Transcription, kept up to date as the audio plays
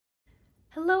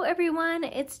Hello everyone,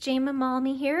 it's Jayma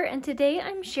Malmy here, and today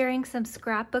I'm sharing some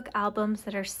scrapbook albums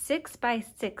that are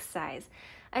 6x6 size.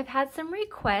 I've had some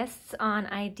requests on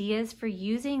ideas for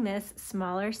using this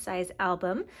smaller size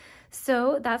album,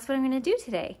 so that's what I'm going to do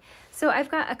today. So I've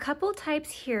got a couple types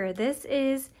here. This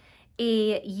is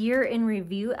a year in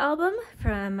review album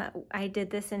I did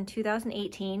this in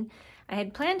 2018. I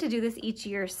had planned to do this each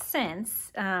year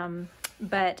since,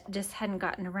 but just hadn't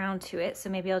gotten around to it. So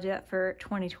maybe I'll do that for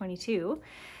 2022.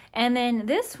 And then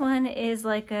this one is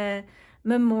like a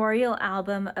memorial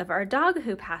album of our dog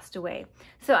who passed away.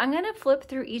 So I'm going to flip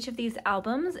through each of these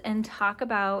albums and talk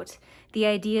about the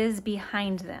ideas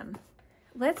behind them.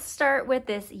 Let's start with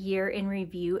this year in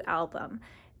review album.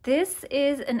 This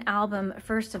is an album,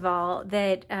 first of all,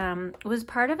 that was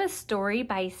part of a story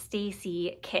by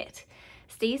Stacy Kitt.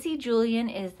 Stacy Julian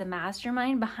is the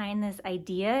mastermind behind this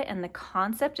idea and the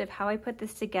concept of how I put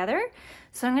this together.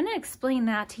 So I'm going to explain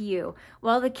that to you.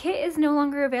 While the kit is no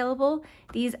longer available,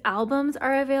 these albums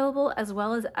are available as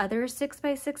well as other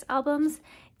 6x6 albums,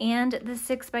 and the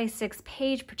 6x6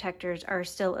 page protectors are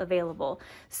still available.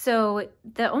 So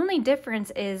the only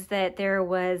difference is that there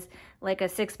was like a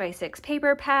 6x6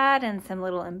 paper pad and some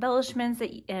little embellishments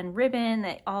and ribbon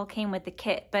that all came with the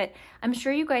kit. But I'm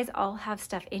sure you guys all have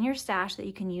stuff in your stash that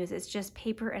you can use. It's just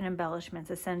paper and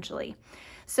embellishments essentially.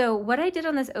 So what I did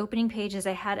on this opening page is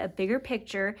I had a bigger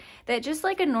picture that just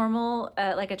like a normal,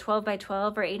 like a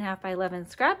 12x12 or 8.5x11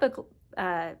 scrapbook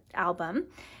album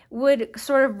would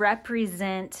sort of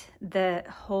represent the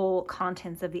whole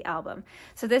contents of the album.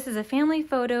 So this is a family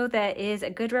photo that is a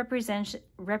good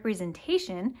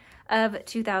representation of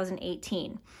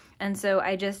 2018. And so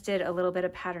I just did a little bit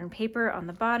of pattern paper on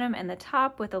the bottom and the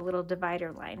top with a little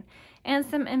divider line and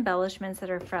some embellishments that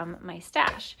are from my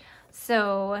stash.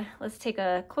 So let's take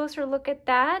a closer look at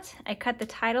that. I cut the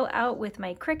title out with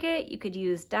my Cricut. You could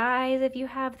use dies if you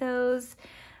have those.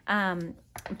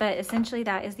 But essentially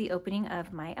that is the opening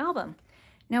of my album.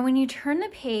 Now, when you turn the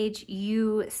page,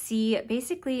 you see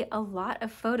basically a lot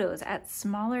of photos at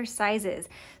smaller sizes.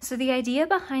 So the idea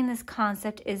behind this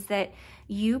concept is that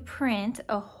you print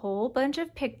a whole bunch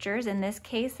of pictures, in this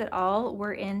case that all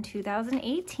were in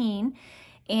 2018,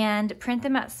 and print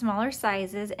them at smaller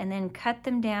sizes and then cut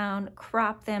them down,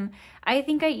 crop them. I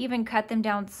think I even cut them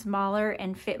down smaller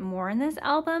and fit more in this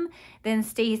album than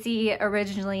Stacy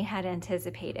originally had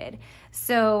anticipated.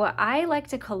 So I like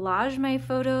to collage my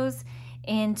photos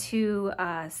into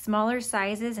smaller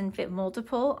sizes and fit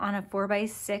multiple on a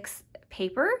 4x6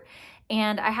 paper.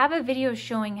 And I have a video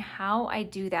showing how I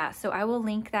do that. So I will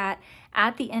link that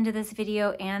at the end of this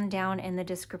video and down in the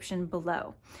description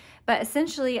below. But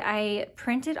essentially, I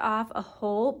printed off a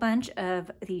whole bunch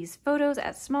of these photos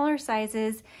at smaller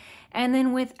sizes, and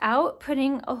then without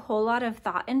putting a whole lot of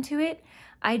thought into it,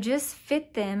 I just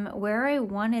fit them where I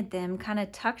wanted them, kind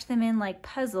of tucked them in like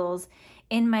puzzles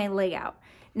in my layout.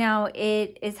 Now,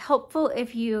 it is helpful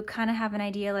if you kind of have an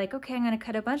idea like, okay, I'm going to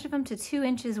cut a bunch of them to 2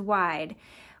 inches wide,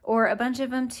 or a bunch of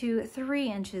them to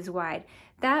 3 inches wide.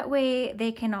 That way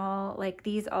they can all, like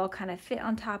these all kind of fit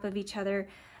on top of each other.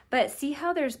 But see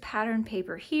how there's pattern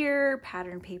paper here,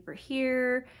 pattern paper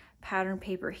here, pattern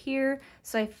paper here.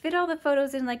 So I fit all the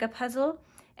photos in like a puzzle,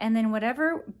 and then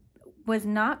whatever was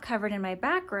not covered in my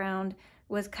background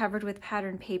was covered with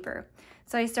pattern paper.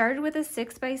 So I started with a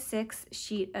 6x6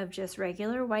 sheet of just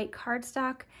regular white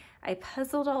cardstock. I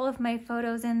puzzled all of my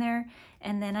photos in there,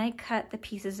 and then I cut the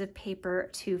pieces of paper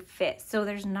to fit. So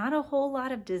there's not a whole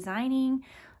lot of designing,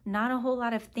 not a whole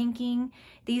lot of thinking.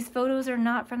 These photos are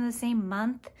not from the same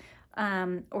month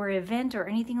or event or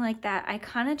anything like that. I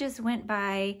kind of just went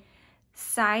by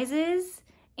sizes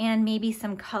and maybe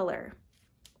some color.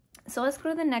 So let's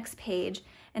go to the next page,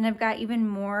 and I've got even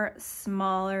more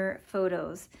smaller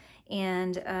photos.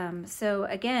 And so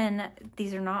again,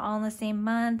 these are not all in the same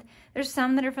month. There's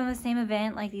some that are from the same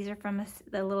event, like these are from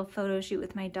the little photo shoot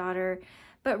with my daughter.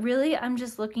 But really, I'm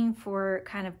just looking for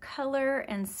kind of color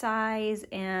and size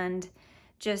and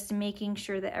just making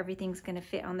sure that everything's going to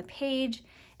fit on the page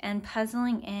and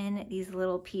puzzling in these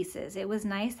little pieces. It was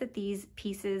nice that these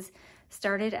pieces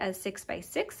started as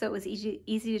 6x6, so it was easy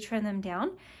to trim them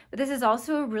down. But this is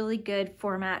also a really good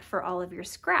format for all of your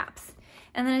scraps.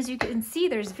 And then as you can see,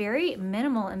 there's very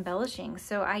minimal embellishing.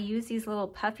 So I use these little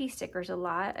puffy stickers a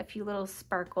lot, a few little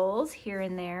sparkles here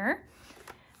and there.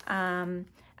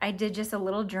 I did just a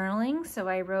little journaling, so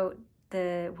I wrote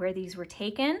where these were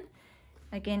taken.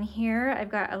 Again, here I've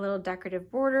got a little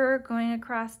decorative border going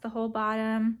across the whole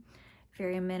bottom,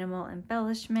 very minimal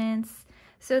embellishments.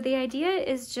 So the idea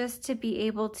is just to be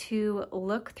able to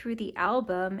look through the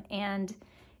album and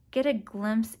get a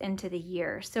glimpse into the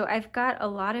year. So I've got a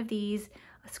lot of these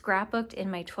scrapbooked in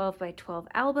my 12 by 12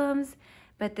 albums,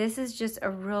 but this is just a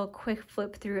real quick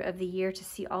flip through of the year to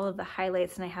see all of the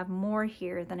highlights, and I have more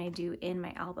here than I do in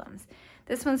my albums.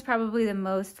 This one's probably the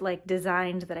most like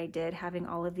designed that I did, having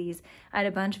all of these. I had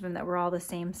a bunch of them that were all the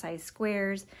same size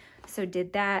squares, so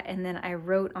did that, and then I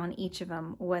wrote on each of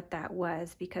them what that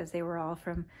was because they were all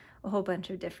from a whole bunch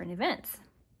of different events.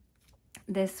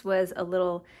 This was a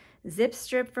little zip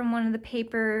strip from one of the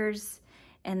papers,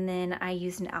 and then I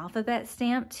used an alphabet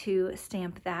stamp to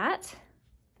stamp that.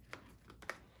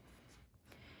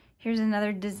 Here's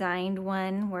another designed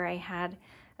one where I had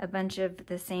a bunch of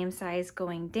the same size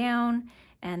going down,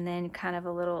 and then kind of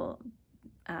a little,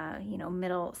 you know,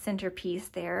 middle centerpiece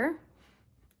there.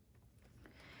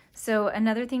 So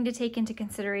another thing to take into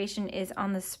consideration is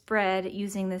on the spread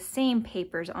using the same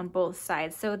papers on both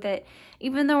sides, so that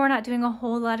even though we're not doing a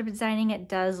whole lot of designing, it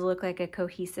does look like a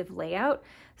cohesive layout.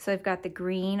 So I've got the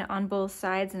green on both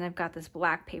sides and I've got this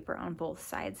black paper on both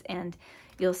sides, and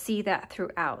you'll see that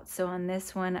throughout. So on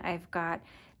this one, I've got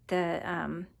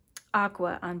the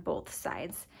aqua on both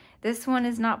sides. This one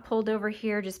is not pulled over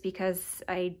here just because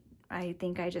I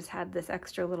think I just had this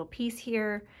extra little piece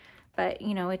here. But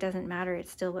you know, it doesn't matter, it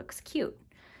still looks cute.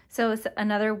 So it's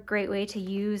another great way to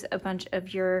use a bunch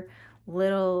of your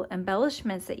little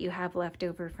embellishments that you have left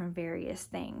over from various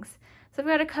things. So I've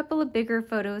got a couple of bigger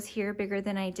photos here, bigger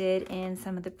than I did in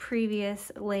some of the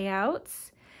previous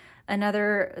layouts.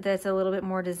 Another that's a little bit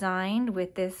more designed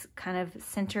with this kind of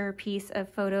center piece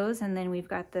of photos, and then we've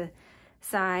got the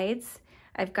sides.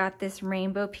 I've got this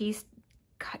rainbow piece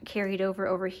carried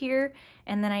over here,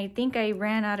 and then I think I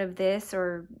ran out of this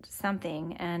or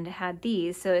something and had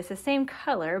these, so it's the same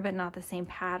color but not the same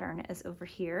pattern as over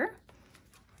here.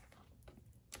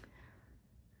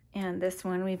 And this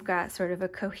one we've got sort of a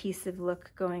cohesive look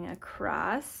going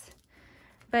across,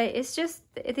 but it's just,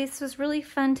 this was really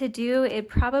fun to do. It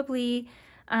probably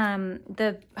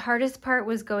the hardest part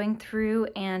was going through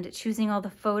and choosing all the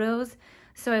photos.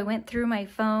 So I went through my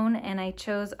phone and I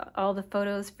chose all the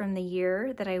photos from the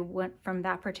year that I went from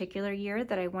that particular year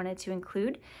that I wanted to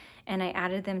include, and I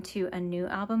added them to a new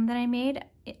album that I made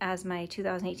as my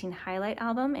 2018 highlight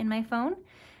album in my phone.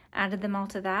 Added them all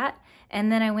to that,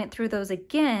 and then I went through those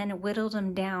again, whittled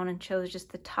them down, and chose just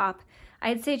the top.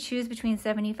 I'd say choose between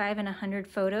 75 and 100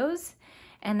 photos,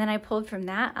 and then I pulled from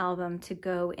that album to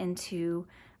go into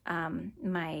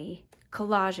my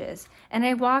collages, and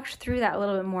I walked through that a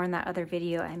little bit more in that other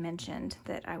video I mentioned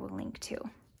that I will link to.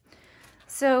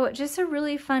 So just a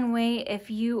really fun way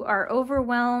if you are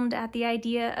overwhelmed at the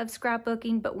idea of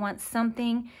scrapbooking but want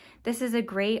something, this is a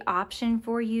great option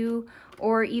for you.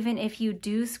 Or even if you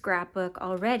do scrapbook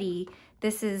already,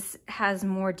 this has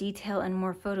more detail and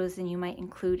more photos than you might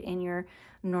include in your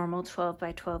normal 12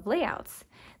 by 12 layouts.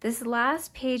 This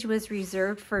last page was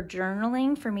reserved for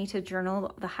journaling, for me to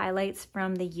journal the highlights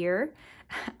from the year.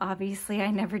 Obviously, I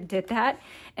never did that,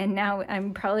 and now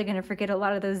I'm probably going to forget a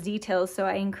lot of those details, so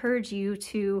I encourage you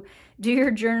to do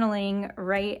your journaling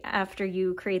right after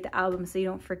you create the album so you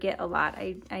don't forget a lot.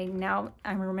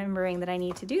 I'm remembering that I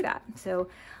need to do that, so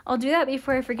I'll do that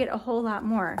before I forget a whole lot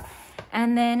more.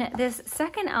 And then this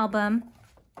second album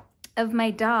of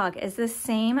my dog is the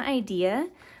same idea,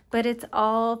 but it's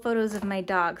all photos of my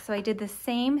dog. So I did the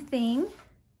same thing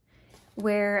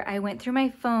where I went through my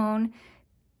phone,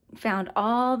 found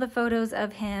all the photos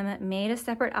of him, made a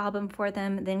separate album for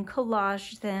them, then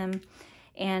collaged them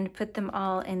and put them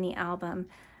all in the album.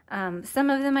 Some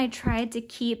of them I tried to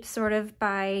keep sort of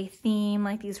by theme,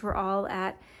 like these were all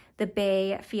at the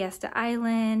Bay at Fiesta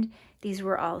Island. These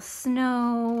were all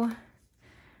snow.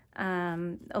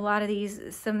 A lot of these,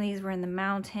 some of these were in the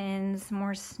mountains,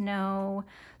 more snow.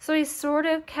 So I sort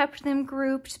of kept them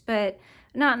grouped, but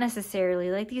not necessarily.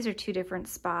 Like these are two different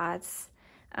spots.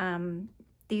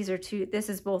 This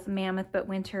is both Mammoth, but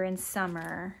winter and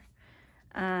summer.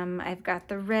 I've got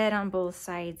the red on both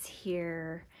sides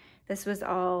here. This was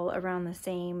all around the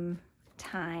same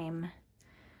time.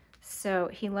 So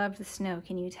he loved the snow,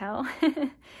 can you tell?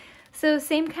 So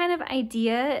same kind of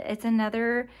idea. It's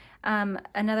another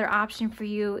option for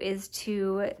you is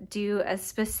to do a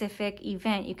specific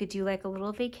event. You could do like a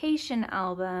little vacation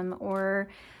album, or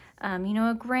you know,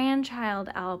 a grandchild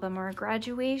album, or a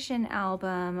graduation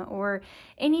album, or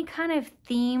any kind of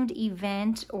themed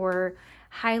event or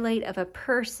highlight of a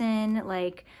person,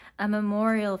 like a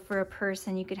memorial for a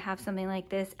person. You could have something like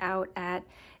this out at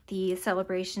the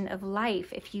celebration of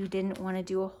life if you didn't want to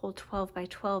do a whole 12 by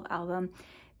 12 album.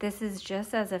 This is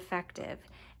just as effective,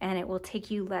 and it will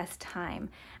take you less time.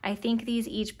 I think these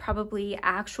each probably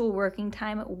actual working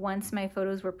time once my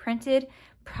photos were printed,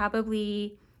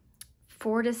 probably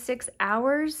 4 to 6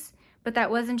 hours, But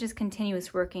that wasn't just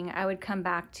continuous working. I would come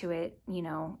back to it, you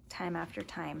know, time after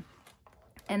time.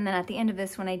 And then at the end of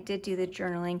this one, I did do the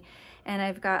journaling, and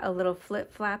I've got a little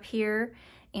flip flap here,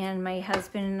 and my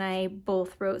husband and I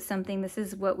both wrote something. This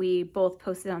is what we both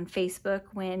posted on Facebook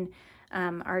when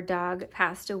our dog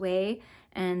passed away.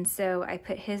 And so I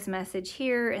put his message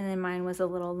here, and then mine was a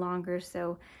little longer,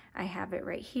 so I have it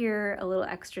right here, a little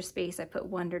extra space. I put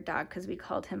Wonder Dog because we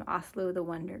called him Oslo the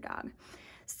Wonder Dog.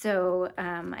 So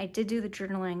I did do the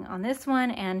journaling on this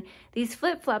one, and these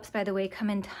flip-flops, by the way, come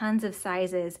in tons of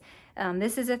sizes.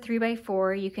 This is a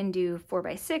 3x4. You can do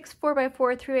 4x6,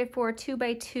 4x4, 3x4,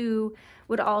 2x2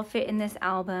 would all fit in this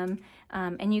album.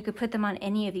 And you could put them on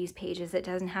any of these pages. It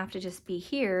doesn't have to just be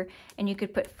here, and you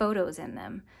could put photos in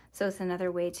them. So it's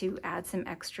another way to add some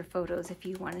extra photos if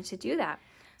you wanted to do that.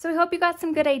 So I hope you got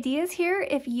some good ideas here.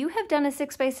 If you have done a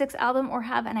 6x6 album or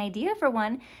have an idea for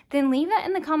one, then leave that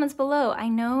in the comments below. I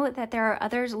know that there are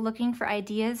others looking for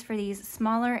ideas for these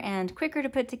smaller and quicker to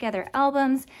put together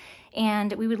albums,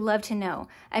 and we would love to know.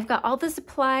 I've got all the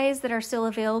supplies that are still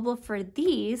available for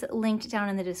these linked down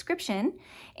in the description,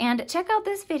 and check out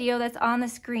this video that's on the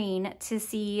screen to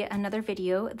see another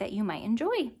video that you might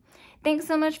enjoy. Thanks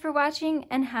so much for watching,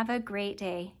 and have a great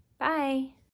day. Bye.